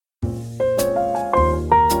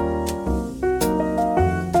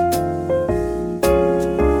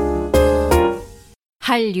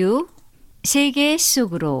한류 세계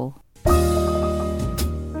속으로.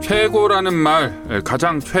 최고라는 말,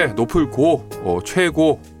 가장 높을 고,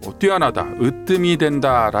 최고, 뛰어나다, 으뜸이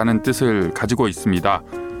된다라는 뜻을 가지고 있습니다.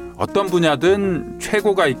 어떤 분야든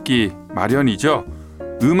최고가 있기 마련이죠.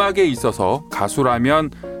 음악에 있어서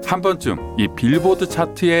가수라면 한 번쯤 이 빌보드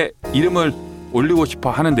차트에 이름을 올리고 싶어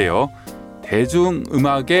하는데요.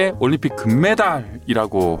 대중음악의 올림픽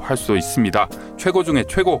금메달이라고 할 수 있습니다. 최고 중에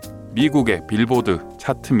최고, 미국의 빌보드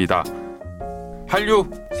차트입니다. 한류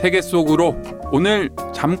세계 속으로 오늘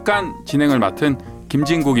잠깐 진행을 맡은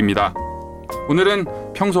김진국입니다. 오늘은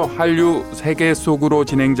평소 한류 세계 속으로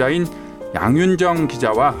진행자인 양윤정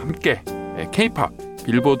기자와 함께 케이팝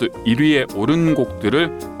빌보드 1위에 오른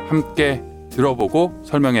곡들을 함께 들어보고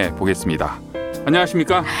설명해 보겠습니다.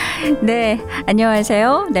 안녕하십니까? 네,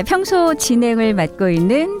 안녕하세요. 네, 평소 진행을 맡고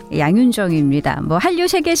있는 양윤정입니다. 한류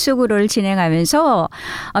세계 속으로를 진행하면서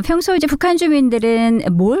평소 이제 북한 주민들은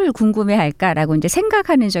뭘 궁금해할까라고 이제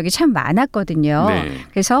생각하는 적이 참 많았거든요. 네.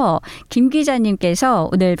 그래서 김 기자님께서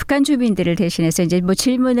오늘 북한 주민들을 대신해서 이제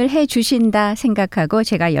질문을 해주신다 생각하고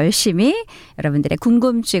제가 열심히 여러분들의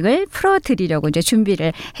궁금증을 풀어드리려고 이제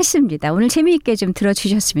준비를 했습니다. 오늘 재미있게 좀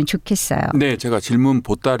들어주셨으면 좋겠어요. 네, 제가 질문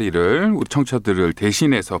보따리를 우리 청취자들을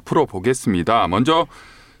대신해서 풀어보겠습니다. 먼저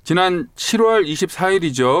지난 7월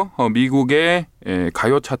 24일이죠. 미국의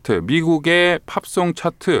가요 차트, 미국의 팝송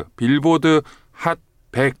차트, 빌보드 핫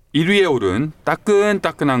 100 1위에 오른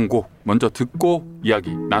따끈따끈한 곡 먼저 듣고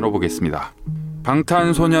이야기 나눠보겠습니다.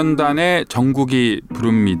 방탄소년단의 정국이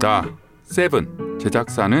부릅니다. 세븐,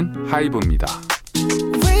 제작사는 하이브입니다.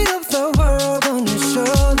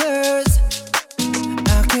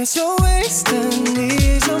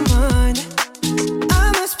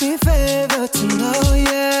 Be favored to know,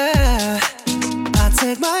 yeah. I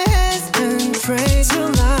take my hands and trace your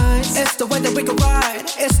lines. It's the way that we could ride.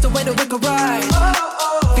 It's the way that we could ride.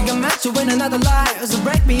 Think I'm meant to win another life, so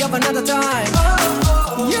break me up another time.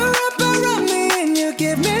 You're up around me and you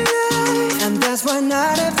give me life, and that's why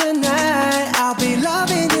night after night I'll be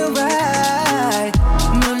loving you right.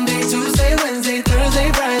 Monday, Tuesday, Wednesday, Thursday,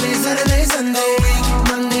 Friday, Saturday, Sunday.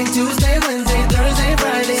 Monday, Tuesday, Wednesday, Thursday,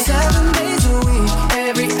 Friday, 7 days a week.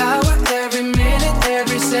 Every hour, every minute,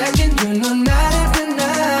 every second, you know night after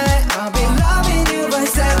night I'll be loving you by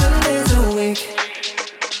 7 days a week.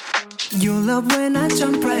 You love when I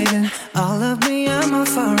jump right in. All of me, I'm a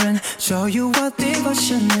foreign. Show you what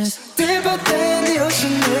devotion is. Deeper than the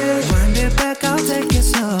ocean is. Wind it back, I'll take it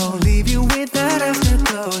slow. Leave you with that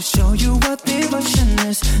afterglow. Show you what devotion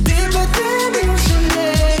is. Deeper than the ocean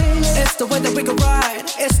is. It's the way that we could ride.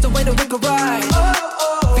 It's the way that we could ride.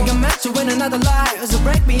 Think I'm meant to win another life, so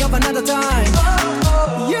break me up another time.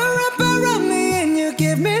 You're up around me and you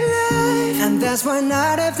give me life, and that's why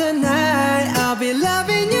night after night I'll be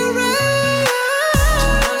loving you right.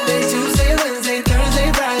 Monday, Tuesday, Wednesday,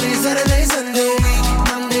 Thursday, Friday, Saturday, Sunday.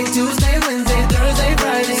 Monday, Tuesday, Wednesday, Thursday,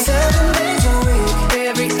 Friday, 7 days a week.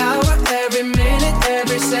 Every hour, every minute,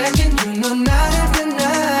 every second, you know night after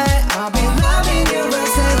night I'll be loving you right.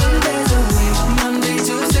 7 days a week. Monday,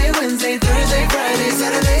 Tuesday, Wednesday, Thursday, Friday,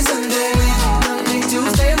 Saturday, Sunday. Monday,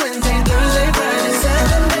 Tuesday, Wednesday, Thursday, Friday,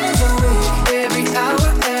 7 days a week. Every hour,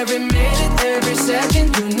 every minute, every second,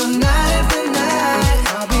 you know night after night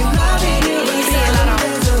I'll be loving you right. 7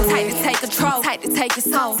 days a week. Tight to take control, tight to take your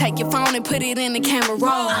soul. Take your phone and put it in the camera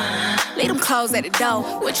roll. Leave them clothes at the door.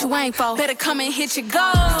 What you ain't for? Better come and hit your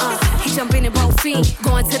goal. He jumping in both feet.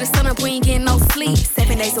 Going to the sun up, we ain't getting no sleep.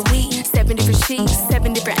 7 days a week, 7 different sheets,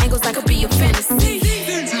 7 different angles, that could be a fantasy.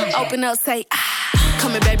 Open up, say, ah.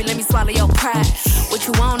 Come here, baby, let me swallow your pride. What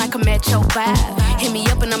you want, I can match your vibe. Hit me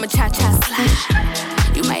up and I'ma cha-cha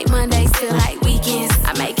slide. You make Mondays feel like weekends.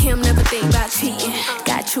 I make him never think about cheating.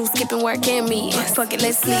 Got you skipping work and me. Fuck it,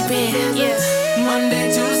 let's sleep in. Yeah.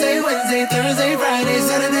 Monday, Tuesday, Wednesday, Thursday, Friday,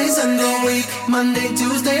 Saturday, Sunday. Week. Monday,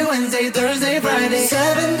 Tuesday, Wednesday, Thursday, Friday,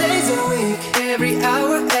 7 days a week. Every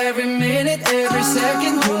hour, every minute, every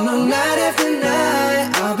second, you know night after night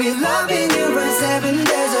I'll be loving you right. 7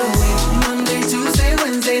 days a week. Monday, Tuesday,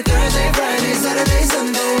 Wednesday, Thursday, Friday, Saturday,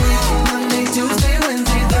 Sunday. Monday, Tuesday,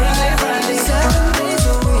 Wednesday, Thursday, Friday, 7 days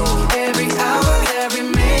a week. Every hour, every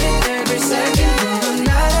minute, every second, you know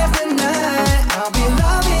night after night I'll be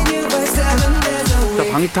loving you right. 7 days a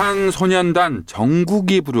week. 방탄소년단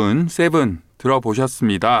정국이 부른 세븐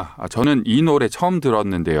들어보셨습니다. 저는 이 노래 처음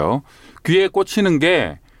들었는데요. 귀에 꽂히는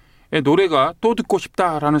게 노래가 또 듣고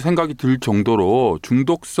싶다라는 생각이 들 정도로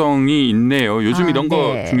중독성이 있네요. 요즘 이런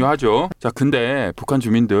거 중요하죠. 자, 근데 북한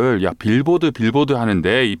주민들 빌보드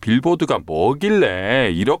하는데 이 빌보드가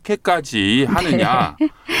뭐길래 이렇게까지 하느냐.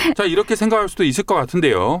 자, 이렇게 생각할 수도 있을 것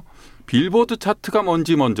같은데요. 빌보드 차트가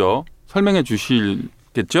뭔지 먼저 설명해 주실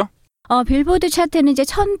있겠죠? 빌보드 차트는 이제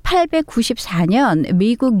 1894년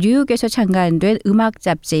미국 뉴욕에서 창간된 음악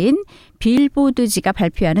잡지인 빌보드지가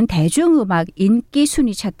발표하는 대중음악 인기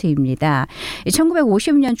순위 차트입니다.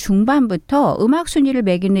 1950년 중반부터 음악 순위를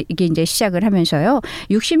매기는 게 이제 시작을 하면서요.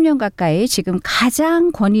 60년 가까이 지금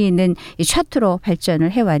가장 권위 있는 이 차트로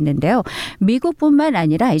발전을 해왔는데요. 미국뿐만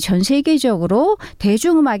아니라 전 세계적으로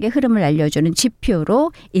대중음악의 흐름을 알려주는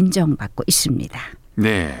지표로 인정받고 있습니다.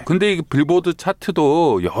 네. 근데 이 빌보드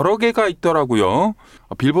차트도 여러 개가 있더라고요.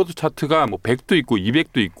 빌보드 차트가 뭐 100도 있고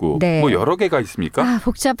 200도 있고 네. 뭐 여러 개가 있습니까?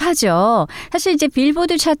 복잡하죠. 사실 이제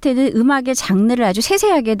빌보드 차트는 음악의 장르를 아주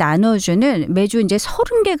세세하게 나눠주는 매주 이제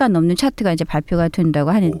 30개가 넘는 차트가 이제 발표가 된다고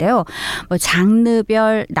하는데요. 뭐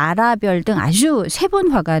장르별, 나라별 등 아주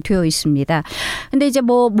세분화가 되어 있습니다. 근데 이제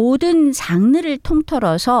뭐 모든 장르를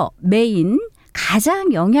통틀어서 메인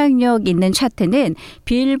가장 영향력 있는 차트는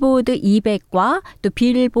빌보드 200과 또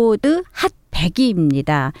빌보드 핫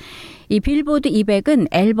 100입니다. 이 빌보드 200은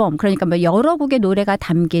앨범, 그러니까 뭐 여러 곡의 노래가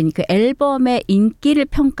담긴 그 앨범의 인기를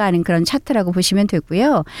평가하는 그런 차트라고 보시면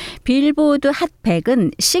되고요. 빌보드 핫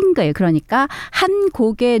 100은 싱글, 그러니까 한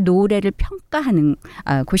곡의 노래를 평가하는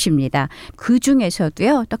곳입니다. 그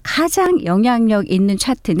중에서도요, 또 가장 영향력 있는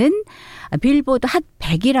차트는 빌보드 핫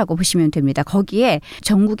 100이라고 보시면 됩니다. 거기에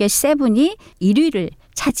전국의 세븐이 1위를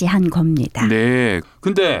차지한 겁니다. 네.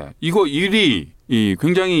 근데 이거 1위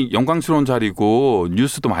굉장히 영광스러운 자리고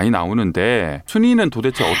뉴스도 많이 나오는데 순위는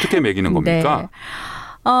도대체 어떻게 매기는 겁니까?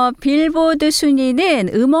 네. 빌보드 순위는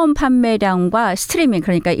음원 판매량과 스트리밍,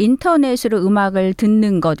 그러니까 인터넷으로 음악을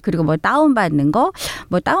듣는 것, 그리고 뭐 다운받는 거,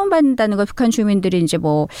 뭐 다운받는다는 거 북한 주민들이 이제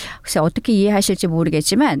뭐 글쎄 어떻게 이해하실지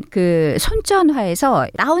모르겠지만 그 손전화에서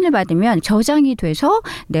다운을 받으면 저장이 돼서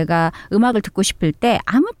내가 음악을 듣고 싶을 때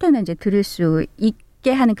아무 때나 이제 들을 수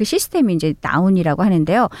있게 하는 그 시스템이 이제 다운이라고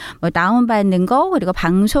하는데요. 뭐 다운받는 거 그리고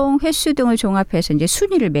방송 횟수 등을 종합해서 이제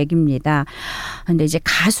순위를 매깁니다. 그런데 이제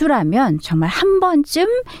가수라면 정말 한 번쯤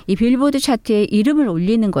이 빌보드 차트에 이름을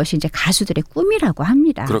올리는 것이 이제 가수들의 꿈이라고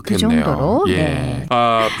합니다. 그렇겠네요. 그 정도로. 예. 네.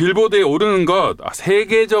 빌보드에 오르는 것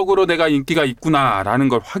세계적으로 내가 인기가 있구나라는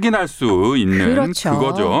걸 확인할 수 있는 그렇죠.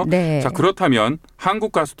 그거죠. 네. 자, 그렇다면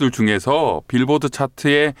한국 가수들 중에서 빌보드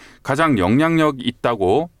차트에 가장 영향력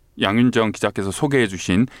있다고 양윤정 기자께서 소개해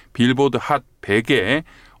주신 빌보드 핫 100에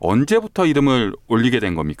언제부터 이름을 올리게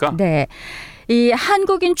된 겁니까? 네. 이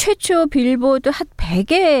한국인 최초 빌보드 핫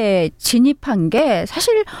 100에 진입한 게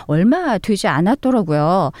사실 얼마 되지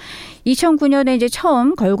않았더라고요. 2009년에 이제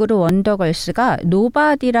처음 걸그룹 원더걸스가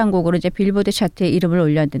노바디란 곡으로 이제 빌보드 차트에 이름을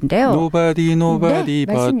올렸는데요. Nobody 네,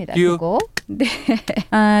 but 맞습니다. you. 그거. 네.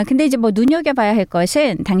 근데 이제 뭐 눈여겨봐야 할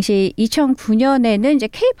것은 당시 2009년에는 이제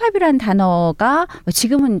케이팝이란 단어가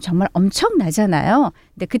지금은 정말 엄청나잖아요.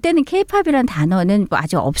 근데 그때는 케이팝이란 단어는 뭐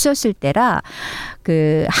아직 없었을 때라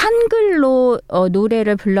그 한글로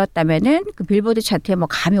노래를 불렀다면은 그 빌보드 차트에 뭐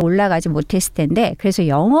감이 올라가지 못했을 텐데 그래서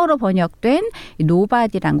영어로 번역된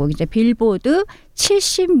노바디란 곡이 이제 빌보드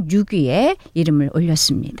 76위에 이름을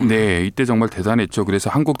올렸습니다. 네, 이때 정말 대단했죠. 그래서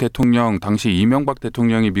한국 대통령 당시 이명박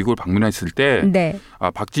대통령이 미국을 방문했을 때 네.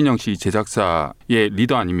 박진영 씨 제작사의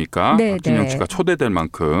리더 아닙니까? 네, 박진영 네. 씨가 초대될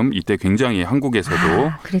만큼 이때 굉장히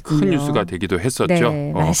한국에서도 그랬군요. 큰 뉴스가 되기도 했었죠.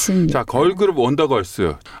 네, 맞습니다. 자, 걸그룹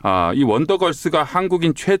원더걸스. 이 원더걸스가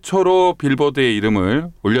한국인 최초로 빌보드에 이름을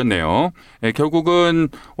올렸네요. 결국은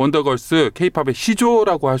원더걸스 케이팝의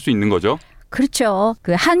시조라고 할 수 있는 거죠. 그렇죠.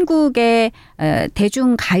 그 한국의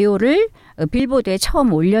대중 가요를 빌보드에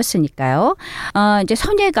처음 올렸으니까요. 이제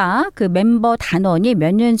선예가 그 멤버 단원이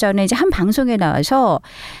몇 년 전에 이제 한 방송에 나와서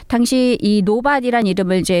당시 이 노바디란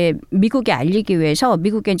이름을 이제 미국에 알리기 위해서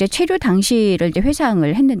미국에 이제 체류 당시를 이제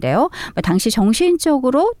회상을 했는데요. 당시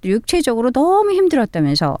정신적으로 육체적으로 너무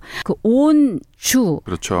힘들었다면서 그 온 주,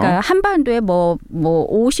 그렇죠. 그러니까 한반도에 뭐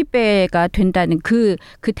 50배가 된다는 그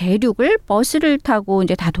대륙을 버스를 타고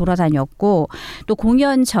이제 다 돌아다녔고 또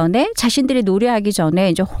공연 전에 자신들이 노래하기 전에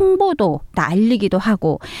이제 홍보도 다 알리기도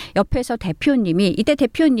하고 옆에서 대표님이 이때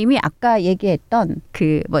대표님이 아까 얘기했던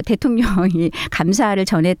그 뭐 대통령이 감사를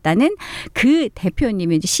전했다는 그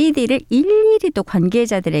대표님이 이제 CD를 일일이 또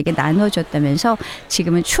관계자들에게 나눠줬다면서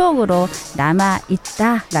지금은 추억으로 남아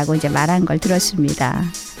있다라고 이제 말한 걸 들었습니다.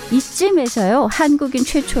 이쯤에서요 한국인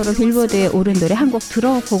최초로 빌보드에 오른 노래 한 곡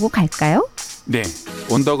들어보고 갈까요? 네,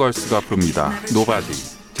 원더걸스가 부릅니다. 노바디.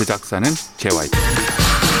 제작사는 JYP.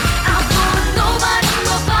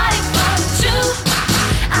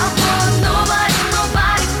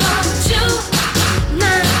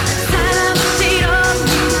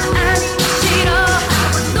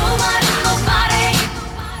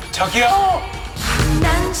 저기요.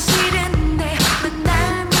 난 싫은데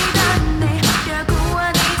날 믿었네 결국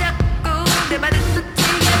아니 자꾸 내 말은 듣지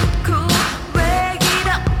않고 왜 이런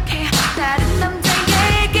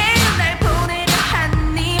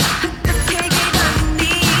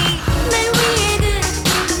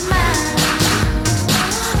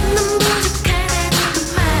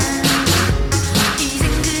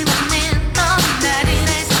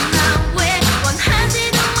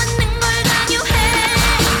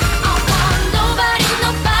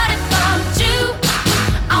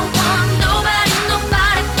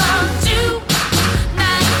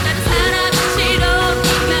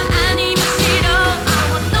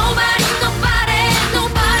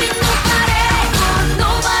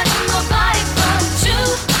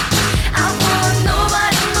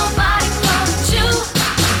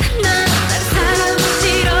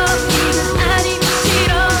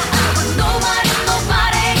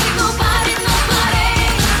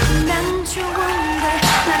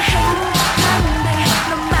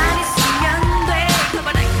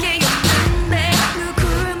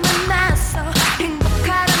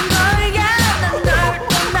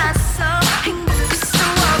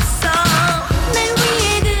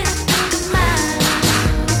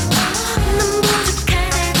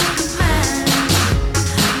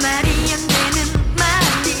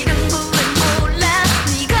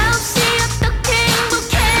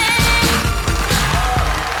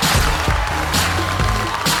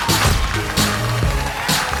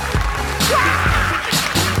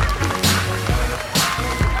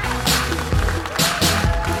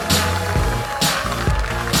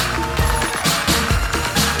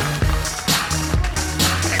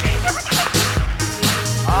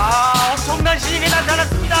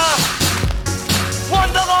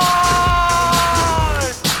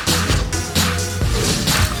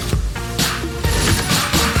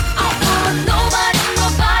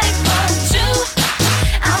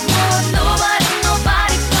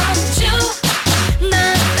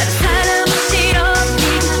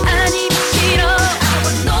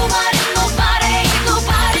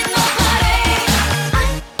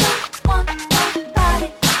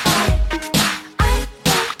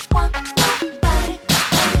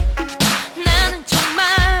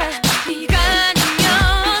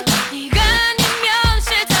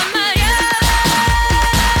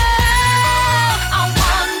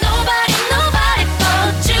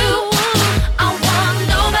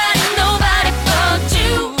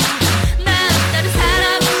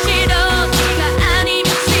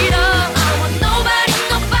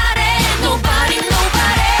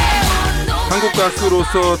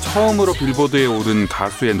가수로서 처음으로 빌보드에 오른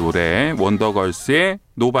가수의 노래 원더걸스의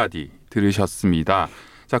노바디 들으셨습니다.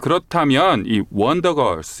 자, 그렇다면 이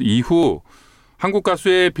원더걸스 이후 한국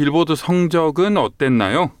가수의 빌보드 성적은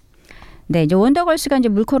어땠나요? 네, 이제 원더걸스가 이제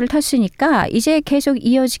물꼬를 텄으니까 이제 계속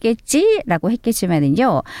이어지겠지라고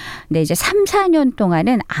했겠지만은요. 네, 이제 3, 4년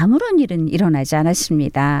동안은 아무런 일은 일어나지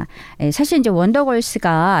않았습니다. 사실 이제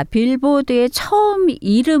원더걸스가 빌보드에 처음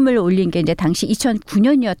이름을 올린 게 이제 당시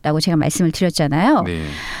 2009년이었다고 제가 말씀을 드렸잖아요. 네.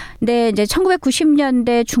 네, 이제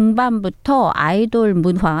 1990년대 중반부터 아이돌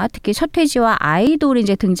문화, 특히 서태지와 아이돌이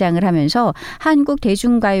이제 등장을 하면서 한국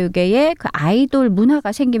대중가요계에 그 아이돌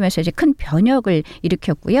문화가 생기면서 이제 큰 변혁을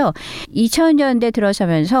일으켰고요. 2000년대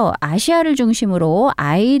들어서면서 아시아를 중심으로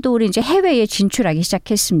아이돌이 이제 해외에 진출하기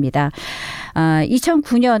시작했습니다.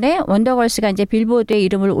 2009년에 원더걸스가 이제 빌보드에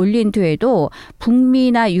이름을 올린 뒤에도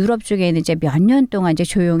북미나 유럽 쪽에는 이제 몇 년 동안 이제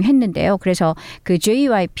조용했는데요. 그래서 그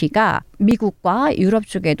JYP가 미국과 유럽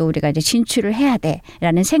쪽에도 우리가 이제 진출을 해야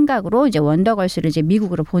돼라는 생각으로 이제 원더걸스를 이제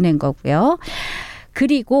미국으로 보낸 거고요.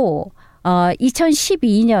 그리고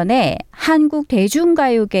 2012년에 한국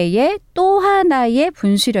대중가요계에 또 하나의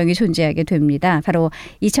분수령이 존재하게 됩니다. 바로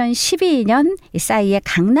 2012년 싸이의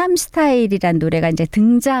강남스타일이라는 노래가 이제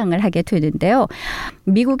등장을 하게 되는데요.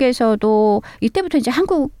 미국에서도 이때부터 이제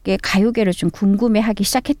한국의 가요계를 좀 궁금해하기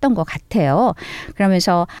시작했던 것 같아요.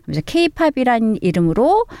 그러면서 케이팝이라는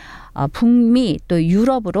이름으로 북미 또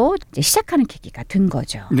유럽으로 이제 시작하는 계기가 된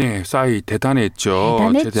거죠. 네, 싸이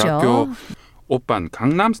대단했죠. 제 대학교 오빤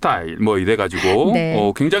강남스타일 뭐 이래가지고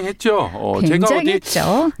네. 굉장했죠. 굉장했죠.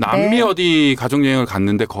 제가 어디 남미 네. 어디 가족여행을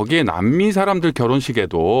갔는데 거기에 남미 사람들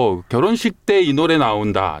결혼식에도 결혼식 때 이 노래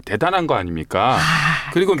나온다. 대단한 거 아닙니까?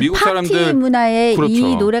 그리고 미국 사람들 파티 문화에 그렇죠.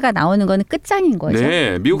 이 노래가 나오는 거는 끝장인 거죠.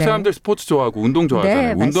 네, 미국 네. 사람들 스포츠 좋아하고 운동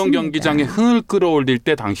좋아하잖아요. 네, 운동 경기장에 흥을 끌어올릴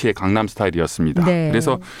때 당시에 강남스타일이었습니다. 네.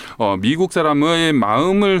 그래서 미국 사람의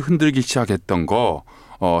마음을 흔들기 시작했던 거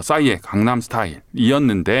싸이의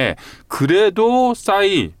강남스타일이었는데 그래도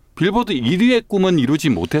싸이 빌보드 1위의 꿈은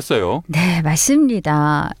이루지 못했어요. 네,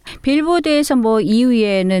 맞습니다. 빌보드에서 뭐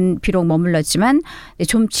 2위에는 비록 머물렀지만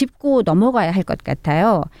좀 짚고 넘어가야 할 것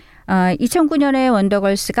같아요. 2009년에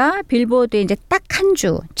원더걸스가 빌보드에 이제 딱 한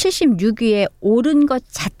주 76위에 오른 것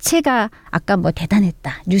자체가 아까 뭐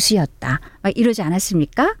대단했다, 뉴스였다, 막 이러지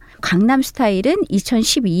않았습니까? 강남스타일은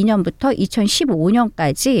 2012년부터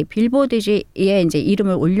 2015년까지 빌보드에 이제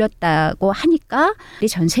이름을 올렸다고 하니까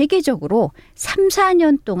전 세계적으로 3,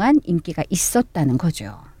 4년 동안 인기가 있었다는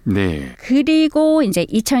거죠. 네. 그리고 이제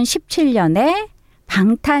 2017년에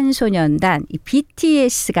방탄소년단 이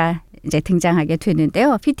BTS가 이제 등장하게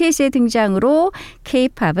되는데요. BTS의 등장으로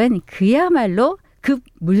케이팝은 그야말로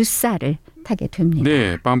급물살을 타게 됩니다.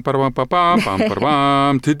 네, 빰빠라밤빠밤,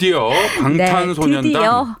 빰빠라밤. 드디어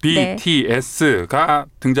방탄소년단 네, 드디어. BTS가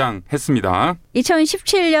등장했습니다.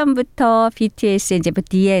 2017년부터 BTS의 이제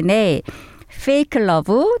DNA, 페이크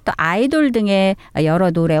러브, 또 아이돌 등의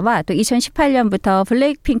여러 노래와 또 2018년부터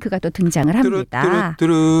블랙핑크가 또 등장을 합니다.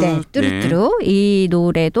 뚜루뚜루. 네, 뚜루뚜루. 네. 이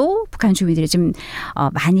노래도 북한 주민들이 좀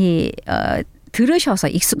많이 들으셔서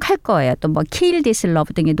익숙할 거예요. 또 뭐 Kill This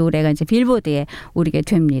Love 등의 노래가 이제 빌보드에 오르게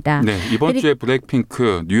됩니다. 네, 이번 주에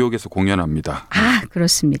블랙핑크 뉴욕에서 공연합니다. 아,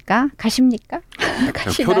 그렇습니까? 가십니까?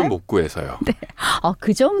 가시나요? 표를 못 구해서요. 네.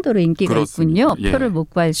 그 정도로 인기가 그렇습니다. 있군요. 예. 표를 못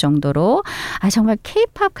구할 정도로. 정말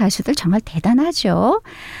K-팝 가수들 정말 대단하죠.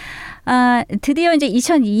 드디어 이제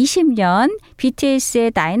 2020년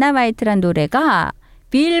BTS의 다이너마이트란 노래가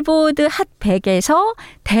빌보드 핫 100에서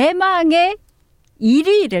대망의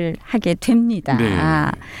 1위를 하게 됩니다. 네.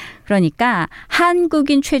 그러니까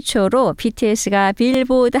한국인 최초로 BTS가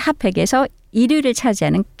빌보드 핫 100에서 1위를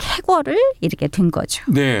차지하는 쾌거를 이루게 된 거죠.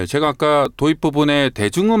 네, 제가 아까 도입 부분에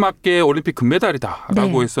대중음악계 올림픽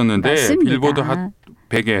금메달이다라고 네, 했었는데 맞습니다. 빌보드 핫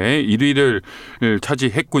 100에 1위를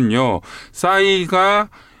차지했군요. 싸이가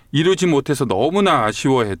이루지 못해서 너무나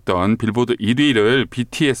아쉬워했던 빌보드 1위를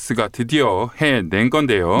BTS가 드디어 해낸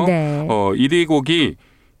건데요. 네. 1위 곡이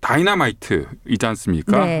다이너마이트이지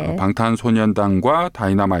않습니까? 네. 방탄소년단과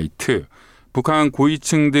다이너마이트. 북한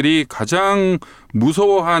고위층들이 가장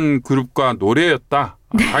무서워한 그룹과 노래였다.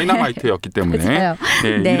 다이너마이트였기 때문에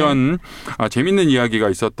네, 네. 이런 재밌는 이야기가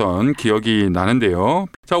있었던 기억이 나는데요.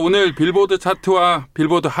 자, 오늘 빌보드 차트와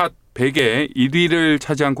빌보드 핫 100의 1위를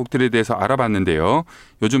차지한 곡들에 대해서 알아봤는데요.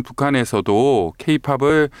 요즘 북한에서도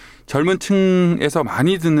K-팝을 젊은 층에서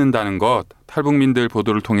많이 듣는다는 것 탈북민들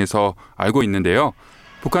보도를 통해서 알고 있는데요.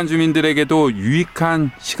 북한 주민들에게도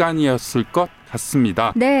유익한 시간이었을 것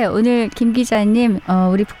같습니다. 네, 오늘 김 기자님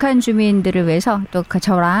우리 북한 주민들을 위해서 또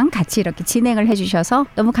저랑 같이 이렇게 진행을 해주셔서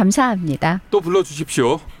너무 감사합니다. 또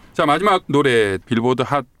불러주십시오. 자, 마지막 노래 빌보드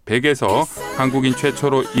핫 100에서 한국인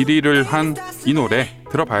최초로 1위를 한 이 노래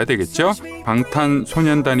들어봐야 되겠죠?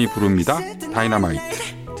 방탄소년단이 부릅니다. 다이너마이트.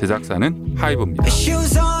 제작사는 하이브입니다.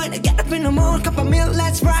 Shoes on, get up in the morning, cup of milk,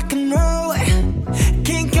 let's rock and roll.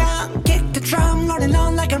 Kink out, kick the drum, rolling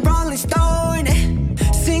on like a rolling stone.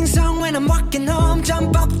 Sing song when I'm walking home,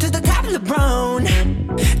 jump up to the top of the brown.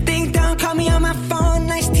 Ding dong, call me on my phone,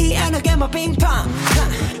 nice tea and I'll get my ping pong.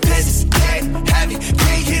 This is game heavy,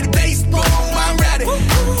 can't hit the baseball, I'm ready.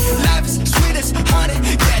 Life is sweet as honey,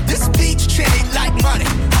 yeah.